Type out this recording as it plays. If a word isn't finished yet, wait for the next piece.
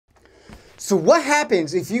So what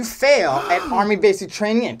happens if you fail at Army basic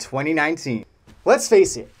training in 2019? Let's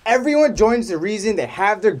face it, everyone joins the reason they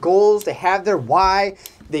have their goals, they have their why,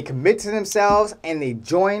 they commit to themselves, and they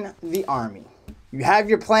join the Army. You have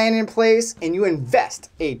your plan in place and you invest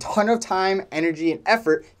a ton of time, energy, and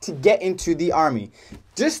effort to get into the Army.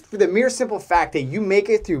 Just for the mere simple fact that you make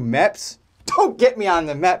it through MEPS. Don't get me on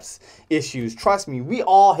the MEPS issues. Trust me, we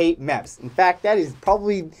all hate MEPS. In fact, that is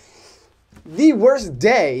probably the worst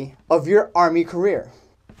day of your Army career.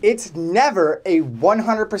 It's never a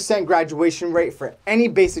 100% graduation rate for any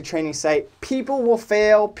basic training site. People will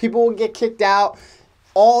fail, people will get kicked out,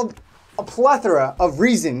 a plethora of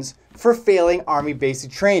reasons for failing Army basic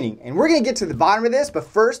training. And we're gonna get to the bottom of this, but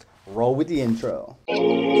first, roll with the intro.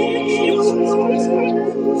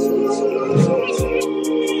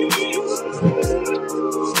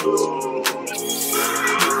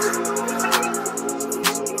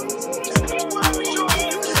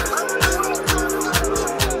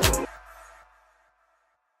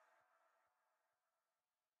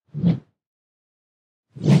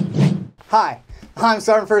 Hi, I'm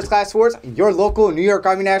Sergeant First Class SWARTZ, your local New York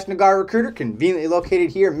Army National Guard recruiter, conveniently located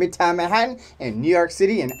here in Midtown Manhattan in New York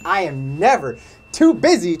City, and I am never too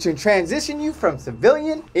busy to transition you from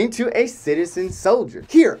civilian into a citizen soldier.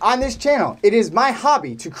 Here on this channel, it is my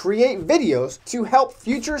hobby to create videos to help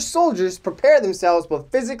future soldiers prepare themselves both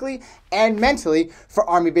physically and mentally for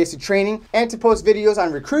Army basic training, and to post videos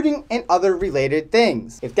on recruiting and other related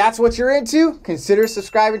things. If that's what you're into, consider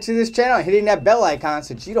subscribing to this channel and hitting that bell icon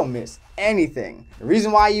so that you don't miss anything. The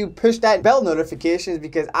reason why you push that bell notification is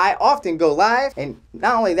because I often go live, and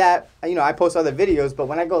not only that, I post other videos, but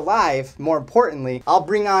when I go live, more importantly, I'll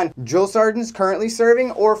bring on drill sergeants currently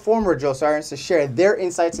serving or former drill sergeants to share their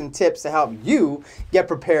insights and tips to help you get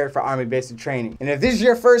prepared for Army basic training. And if this is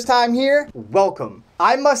your first time here, welcome.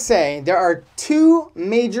 I must say there are two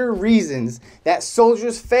major reasons that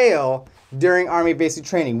soldiers fail during Army basic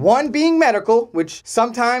training. One being medical, which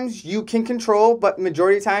sometimes you can control, but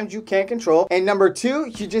majority of times you can't control. And number two,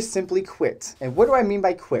 you just simply quit. And what do I mean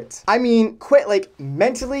by quit? I mean quit like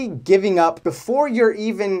mentally giving up before you're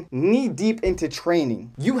even knee deep into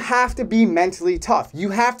training. You have to be mentally tough. You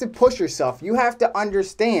have to push yourself. You have to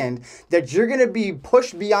understand that you're gonna be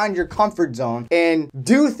pushed beyond your comfort zone and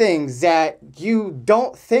do things that you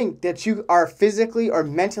don't think that you are physically or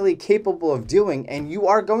mentally capable of doing, and you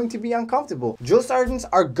are going to be uncomfortable. Drill sergeants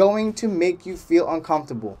are going to make you feel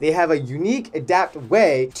uncomfortable. They have a unique, adaptive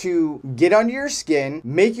way to get under your skin,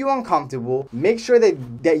 make you uncomfortable, make sure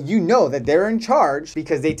that you know that they're in charge,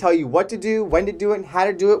 because they tell you what to do, when to do it, and how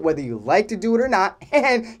to do it, whether you like to do it or not,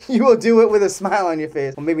 and you will do it with a smile on your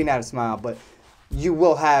face. Well, maybe not a smile, but you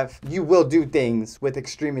will do things with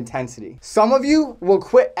extreme intensity. Some of you will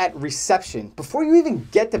quit at reception before you even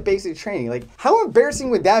get to basic training. Like, how embarrassing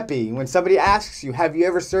would that be when somebody asks you, have you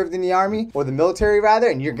ever served in the Army or the military rather,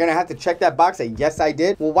 and you're gonna have to check that box that yes, I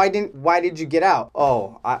did. Well, why did you get out?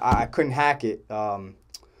 Oh, I couldn't hack it.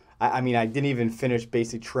 I mean, I didn't even finish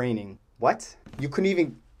basic training. What? You couldn't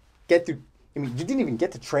even get through, you didn't even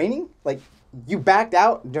get to training? Like, you backed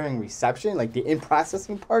out during reception, like the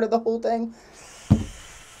in-processing part of the whole thing?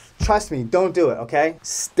 Trust me, don't do it, okay?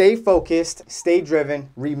 Stay focused, stay driven.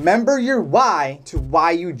 Remember your why to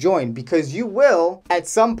why you joined, because you will, at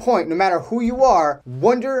some point, no matter who you are,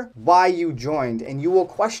 wonder why you joined, and you will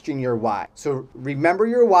question your why. So remember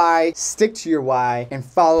your why, stick to your why, and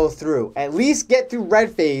follow through. At least get through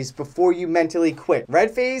red phase before you mentally quit.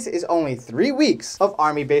 Red phase is only 3 weeks of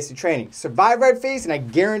Army basic training. Survive red phase, and I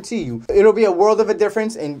guarantee you, it'll be a world of a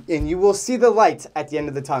difference, and you will see the light at the end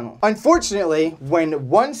of the tunnel. Unfortunately, when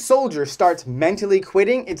one soldier starts mentally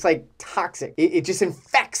quitting, it's like toxic. It just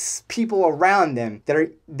infects people around them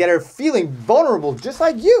that are feeling vulnerable just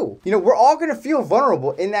like you. We're all gonna feel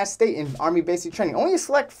vulnerable in that state in Army basic training. Only a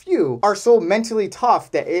select few are so mentally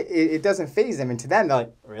tough that it doesn't faze them, and to them they're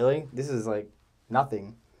like, really? This is like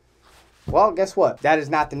nothing. Well, guess what? That is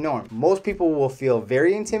not the norm. Most people will feel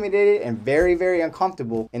very intimidated and very, very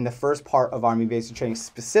uncomfortable in the first part of Army basic training,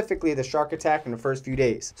 specifically the shark attack in the first few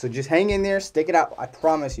days. So just hang in there, stick it out. I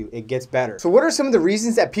promise you, it gets better. So what are some of the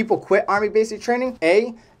reasons that people quit Army basic training?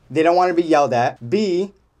 A, they don't want to be yelled at.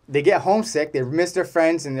 B, they get homesick, they miss their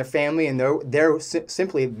friends and their family and their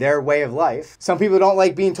simply their way of life. Some people don't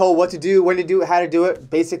like being told what to do, when to do it, how to do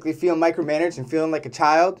it, basically feeling micromanaged and feeling like a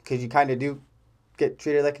child, because you kind of do get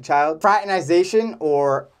treated like a child. Fraternization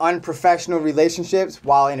or unprofessional relationships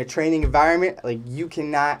while in a training environment. Like, you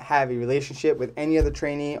cannot have a relationship with any other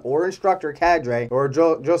trainee or instructor, cadre, or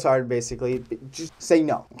drill sergeant, basically. Just say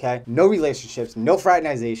no, okay? No relationships, no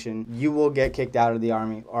fraternization. You will get kicked out of the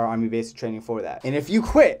Army or Army basic training for that. And if you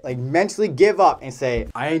quit, like mentally give up and say,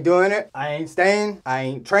 I ain't doing it, I ain't staying, I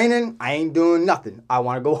ain't training, I ain't doing nothing. I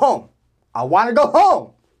want to go home. I want to go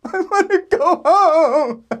home. I want to go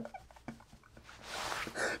home.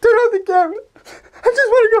 Turn off the camera. I just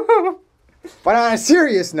want to go home. But on a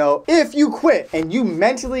serious note, if you quit and you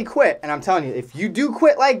mentally quit, and I'm telling you, if you do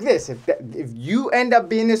quit like this, if you end up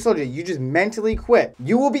being this soldier, you just mentally quit,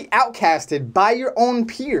 you will be outcasted by your own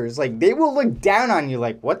peers. Like, they will look down on you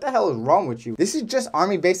like, what the hell is wrong with you? This is just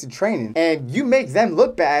Army basic training. And you make them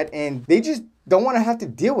look bad, and they just don't want to have to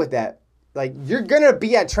deal with that. Like, you're going to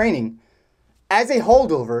be at training as a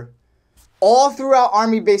holdover all throughout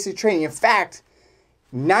Army basic training. In fact,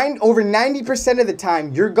 over 90% of the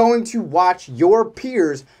time, you're going to watch your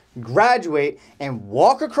peers graduate and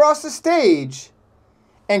walk across the stage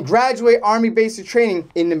and graduate Army basic training.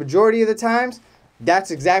 In the majority of the times,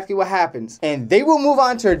 that's exactly what happens. And they will move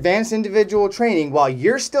on to advanced individual training while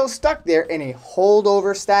you're still stuck there in a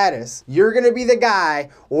holdover status. You're gonna be the guy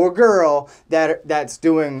or girl that's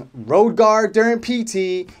doing road guard during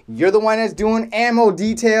PT. You're the one that's doing ammo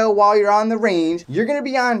detail while you're on the range. You're gonna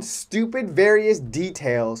be on stupid various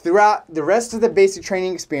details throughout the rest of the basic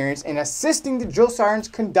training experience and assisting the drill sergeants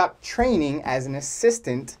conduct training as an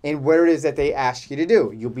assistant in what it is that they ask you to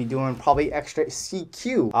do. You'll be doing probably extra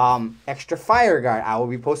CQ, extra fire guard. I will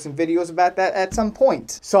be posting videos about that at some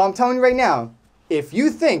point. So I'm telling you right now, if you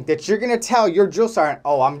think that you're gonna tell your drill sergeant,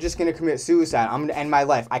 oh, I'm just gonna commit suicide, I'm gonna end my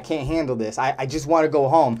life, I can't handle this, I just wanna go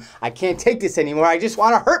home, I can't take this anymore, I just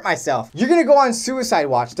wanna hurt myself, you're gonna go on suicide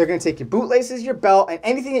watch. They're gonna take your bootlaces, your belt, and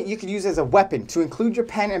anything that you could use as a weapon, to include your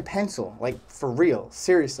pen and pencil. Like, for real,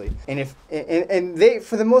 seriously. And if they,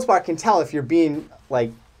 for the most part, can tell if you're being,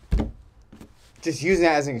 like, just using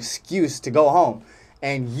that as an excuse to go home.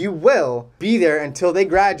 And you will be there until they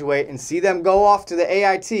graduate and see them go off to the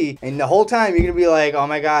AIT. And the whole time you're going to be like, oh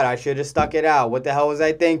my God, I should have stuck it out. What the hell was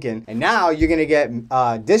I thinking? And now you're going to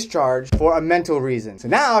get discharged for a mental reason. So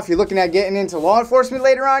now if you're looking at getting into law enforcement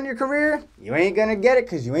later on in your career, you ain't going to get it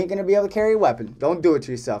because you ain't going to be able to carry a weapon. Don't do it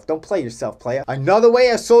to yourself. Don't play yourself, player. Another way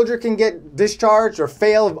a soldier can get discharged or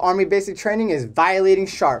fail of Army basic training is violating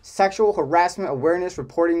SHARP. Sexual Harassment Awareness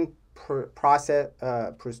Reporting Process,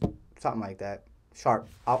 something like that. SHARP.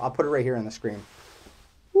 I'll put it right here on the screen.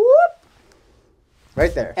 Whoop!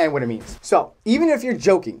 Right there. And what it means. So, even if you're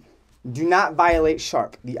joking, do not violate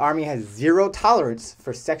SHARP. The Army has zero tolerance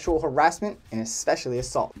for sexual harassment and especially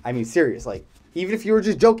assault. I mean, serious. Like, even if you were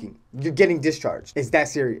just joking, you're getting discharged. It's that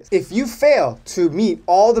serious. If you fail to meet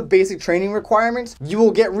all the basic training requirements, you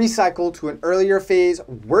will get recycled to an earlier phase.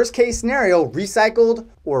 Worst case scenario, recycled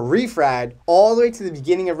or refrad all the way to the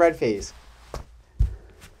beginning of red phase.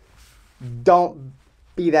 Don't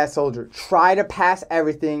be that soldier. Try to pass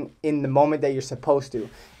everything in the moment that you're supposed to.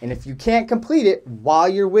 And if you can't complete it while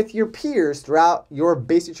you're with your peers throughout your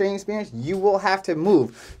basic training experience, you will have to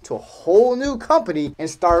move to a whole new company and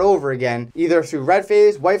start over again, either through red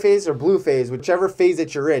phase, white phase, or blue phase, whichever phase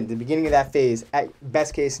that you're in, the beginning of that phase, at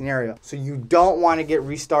best case scenario. So you don't want to get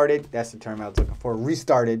restarted. That's the term I was looking for.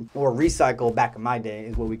 Restarted or recycled back in my day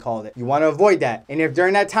is what we called it. You want to avoid that. And if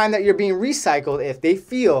during that time that you're being recycled, if they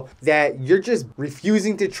feel that you're just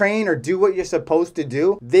refusing to train or do what you're supposed to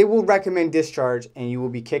do, they will recommend discharge and you will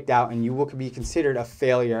be kicked out and you will be considered a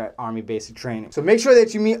failure at Army basic training. So make sure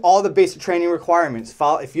that you meet all the basic training requirements.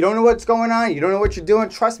 If you don't know what's going on, you don't know what you're doing,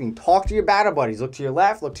 trust me, talk to your battle buddies. Look to your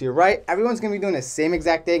left, look to your right. Everyone's gonna be doing the same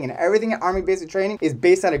exact thing, and everything at Army basic training is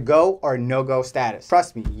based on a go or no-go status.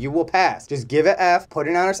 Trust me, you will pass. Just give it F, put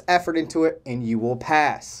an honest effort into it, and you will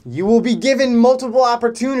pass. You will be given multiple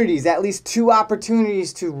opportunities, at least 2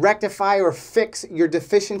 opportunities to rectify or fix your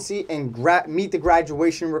deficiency and meet the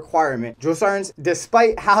graduation requirement. Drill sergeants,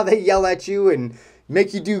 despite how they yell at you and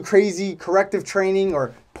make you do crazy corrective training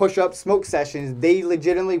or push-up smoke sessions, they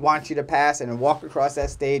legitimately want you to pass and walk across that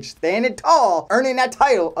stage standing tall, earning that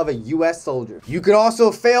title of a U.S. soldier. You could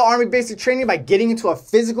also fail Army basic training by getting into a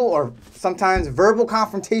physical or sometimes verbal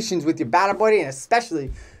confrontations with your battle buddy, and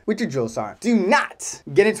especially with your drill sergeant. Do not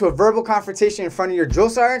get into a verbal confrontation in front of your drill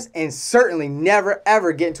sergeants, and certainly never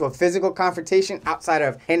ever get into a physical confrontation outside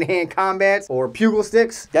of hand-to-hand combats or pugil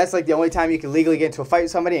sticks. That's like the only time you can legally get into a fight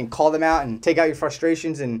with somebody and call them out and take out your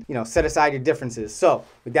frustrations and, you know, set aside your differences. So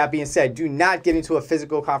with that being said, do not get into a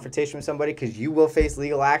physical confrontation with somebody, because you will face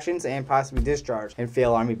legal actions and possibly discharge and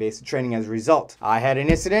fail Army basic training as a result. I had an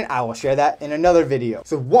incident. I will share that in another video.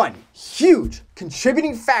 So one huge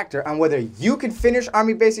contributing factor on whether you can finish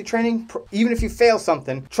Army basic training, even if you fail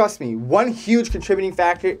something, trust me, one huge contributing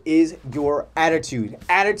factor is your attitude.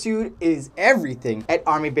 Attitude is everything at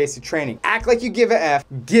Army basic training. Act like you give a F,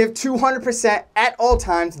 give 200% at all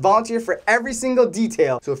times, volunteer for every single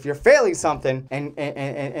detail. So if you're failing something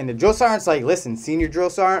and the drill sergeant's like, listen, senior drill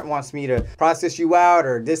sergeant wants me to process you out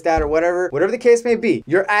or this, that, or whatever the case may be,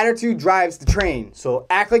 your attitude drives the train. So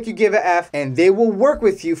act like you give a F, and they will work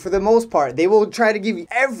with you for the most part. They will try to give you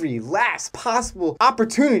every last possible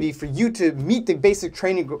opportunity for you to meet the basic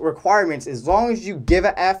training requirements, as long as you give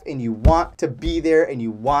a F and you want to be there and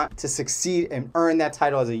you want to succeed and earn that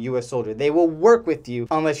title as a U.S. soldier. They will work with you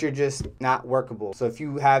unless you're just not workable. So if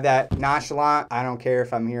you have that nonchalant, I don't care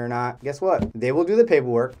if I'm here or not, guess what? They will do the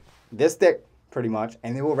paperwork, this thick, pretty much,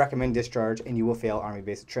 and they will recommend discharge, and you will fail Army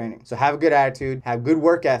basic training. So have a good attitude, have good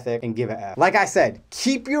work ethic, and give a F. Like I said,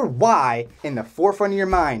 keep your why in the forefront of your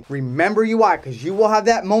mind. Remember your why, because you will have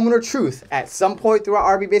that moment of truth at some point throughout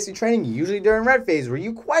Army basic training, usually during red phase, where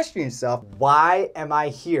you question yourself, why am I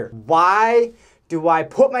here? Why do I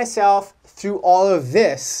put myself through all of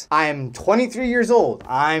this? I'm 23 years old.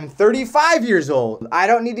 I'm 35 years old. I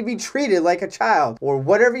don't need to be treated like a child, or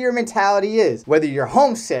whatever your mentality is. Whether you're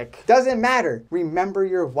homesick, doesn't matter. Remember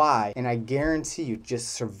your why, and I guarantee you, just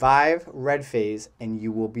survive red phase and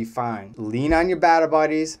you will be fine. Lean on your battle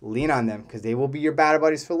buddies, lean on them, because they will be your battle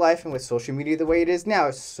buddies for life. And with social media the way it is now,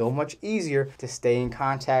 it's so much easier to stay in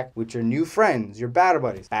contact with your new friends, your battle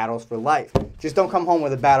buddies. Battles for life. Just don't come home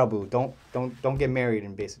with a battle boo. Don't get married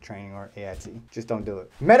in basic training or AIT. Just don't do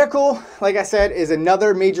it. Medical, like I said, is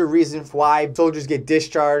another major reason why soldiers get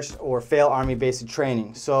discharged or fail Army basic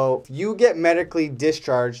training. So if you get medically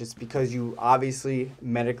discharged, it's because you obviously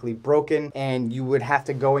medically broken, and you would have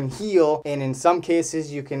to go and heal. And in some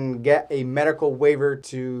cases, you can get a medical waiver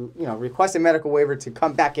to, request a medical waiver to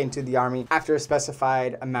come back into the Army after a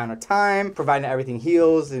specified amount of time, providing that everything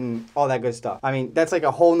heals and all that good stuff. I mean, that's like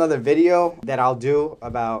a whole nother video that I'll do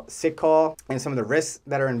about sick call and some of the risks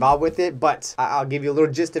that are involved with it, but I'll give you a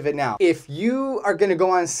little gist of it now. If you are going to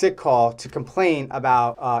go on sick call to complain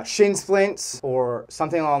about shin splints or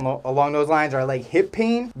something along those lines, or like hip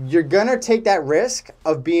pain, you're going to take that risk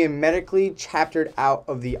of being medically chaptered out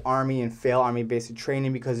of the Army and fail Army basic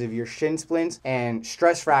training because of your shin splints and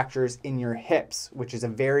stress fractures in your hips, which is a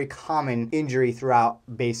very common injury throughout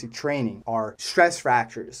basic training, are stress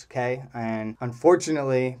fractures, okay? And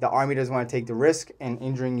unfortunately, the Army doesn't want to take the risk in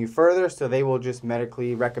injuring you further, so they will just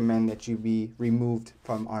medically recommend that you be removed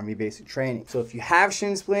from Army basic training. So if you have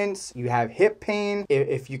shin splints, you have hip pain, you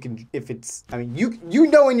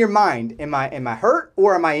know in your mind, am I hurt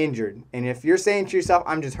or am I injured? And if you're saying to yourself,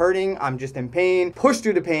 I'm just hurting, I'm just in pain, push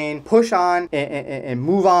through the pain, push on and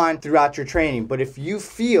move on throughout your training. But if you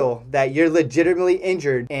feel that you're legitimately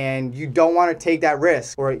injured and you don't want to take that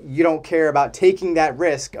risk, or you don't care about taking that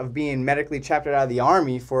risk of being medically chaptered out of the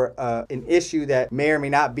Army for an issue that may or may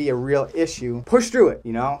not be a real issue, push through it,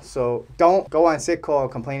 So don't go on sick call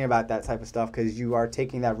complaining about that type of stuff, because you are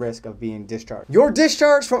taking that risk of being discharged. Your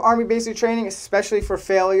discharge from Army basic training, especially for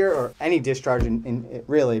failure, or any discharge in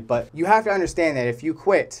really, but you have to understand that if you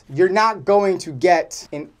quit, you're not going to get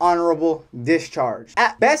an honorable discharge.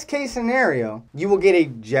 At best case scenario, you will get a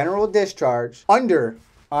general discharge under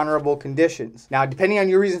honorable conditions. Now, depending on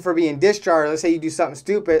your reason for being discharged, let's say you do something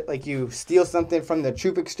stupid, like you steal something from the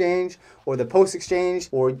troop exchange or the post exchange,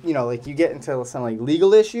 or like you get into some like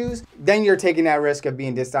legal issues, then you're taking that risk of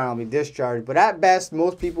being dishonorably discharged. But at best,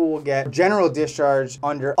 most people will get general discharge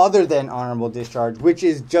under other than honorable discharge, which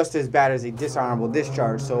is just as bad as a dishonorable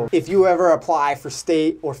discharge. So if you ever apply for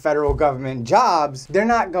state or federal government jobs, they're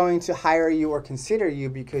not going to hire you or consider you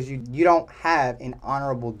because you don't have an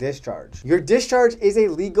honorable discharge. Your discharge is a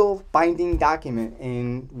legal binding document,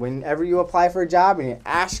 and whenever you apply for a job and it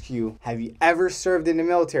asks you, have you ever served in the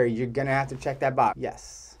military, you're gonna have to check that box.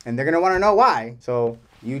 Yes. And they're gonna want to know why. So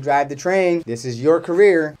You drive the train. This is your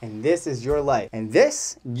career, and this is your life. And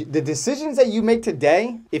the decisions that you make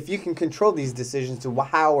today, if you can control these decisions to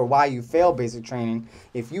how or why you fail basic training,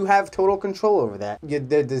 if you have total control over that,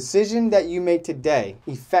 the decision that you make today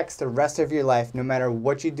affects the rest of your life, no matter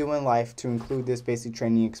what you do in life, to include this basic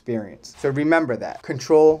training experience. So remember that.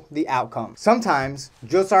 Control the outcome. Sometimes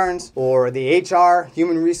drill sergeants or the HR,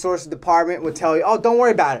 human resources department will tell you, oh, don't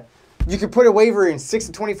worry about it. You can put a waiver in 6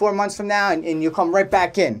 to 24 months from now and you'll come right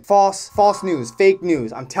back in. False news, fake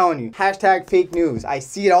news. I'm telling you, hashtag fake news. I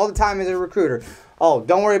see it all the time as a recruiter. Oh,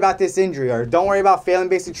 don't worry about this injury, or don't worry about failing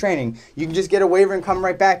basic training. You can just get a waiver and come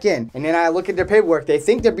right back in. And then I look at their paperwork. They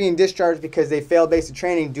think they're being discharged because they failed basic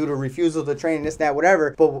training due to refusal to train, this, that,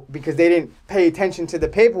 whatever. But because they didn't pay attention to the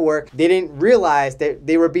paperwork, they didn't realize that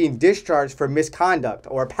they were being discharged for misconduct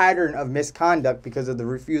or a pattern of misconduct because of the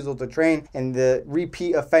refusal to train and the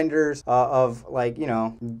repeat offenders of, like,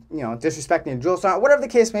 disrespecting a drill sergeant, whatever the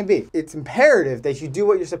case may be. It's imperative that you do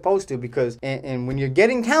what you're supposed to, because and when you're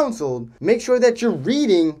getting counseled, make sure that you're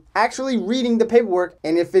actually reading the paperwork,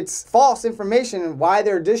 and if it's false information why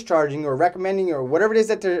they're discharging or recommending or whatever it is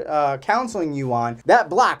that they're counseling you on, that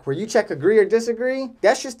block where you check agree or disagree,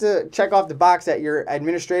 that's just to check off the box that your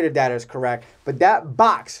administrative data is correct. But that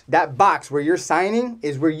box where you're signing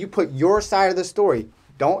is where you put your side of the story.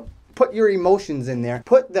 Don't put your emotions in there.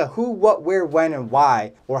 Put the who, what, where, when, and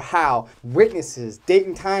why, or how, witnesses, date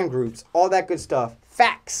and time groups, all that good stuff,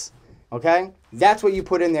 facts. Okay? That's what you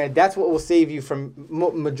put in there. That's what will save you from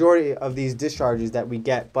majority of these discharges that we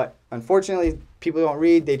get. But unfortunately, people don't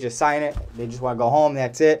read. They just sign it. They just want to go home.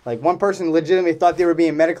 That's it. Like, one person legitimately thought they were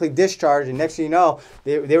being medically discharged, and next thing you know,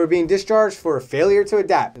 they were being discharged for failure to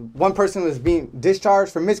adapt. One person was being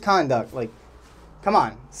discharged for misconduct. Like, come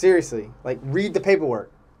on. Seriously. Like, read the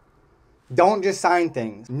paperwork. Don't just sign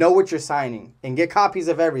things. Know what you're signing and get copies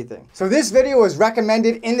of everything. So this video was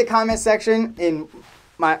recommended in the comment section in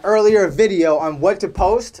my earlier video on what to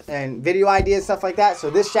post and video ideas, stuff like that.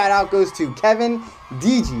 So this shout out goes to Kevin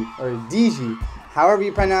DG, or DG, however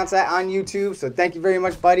you pronounce that, on YouTube. So thank you very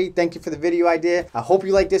much, buddy. Thank you for the video idea. I hope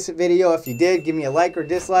you liked this video. If you did, give me a like or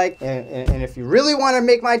dislike. And if you really want to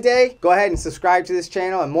make my day, go ahead and subscribe to this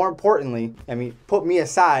channel. And more importantly, put me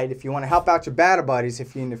aside if you want to help out your battle buddies.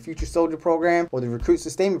 If you're in the Future Soldier program or the Recruit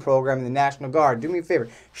Sustainment program in the National Guard, do me a favor.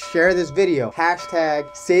 Share this video.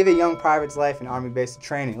 Hashtag Save a Young Private's Life in Army Basic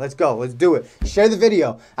Training. Let's go. Let's do it. Share the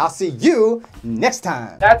video. I'll see you next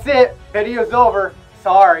time. That's it. Video's over.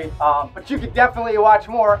 Sorry, but you can definitely watch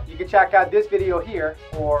more. You can check out this video here,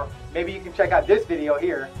 or maybe you can check out this video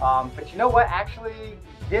here. But you know what? Actually,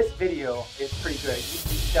 this video is pretty good. You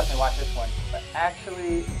should definitely watch this one. But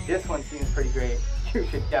actually, this one seems pretty great. You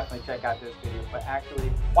should definitely check out this video. But actually,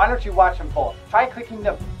 why don't you watch them both? Try clicking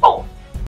them both.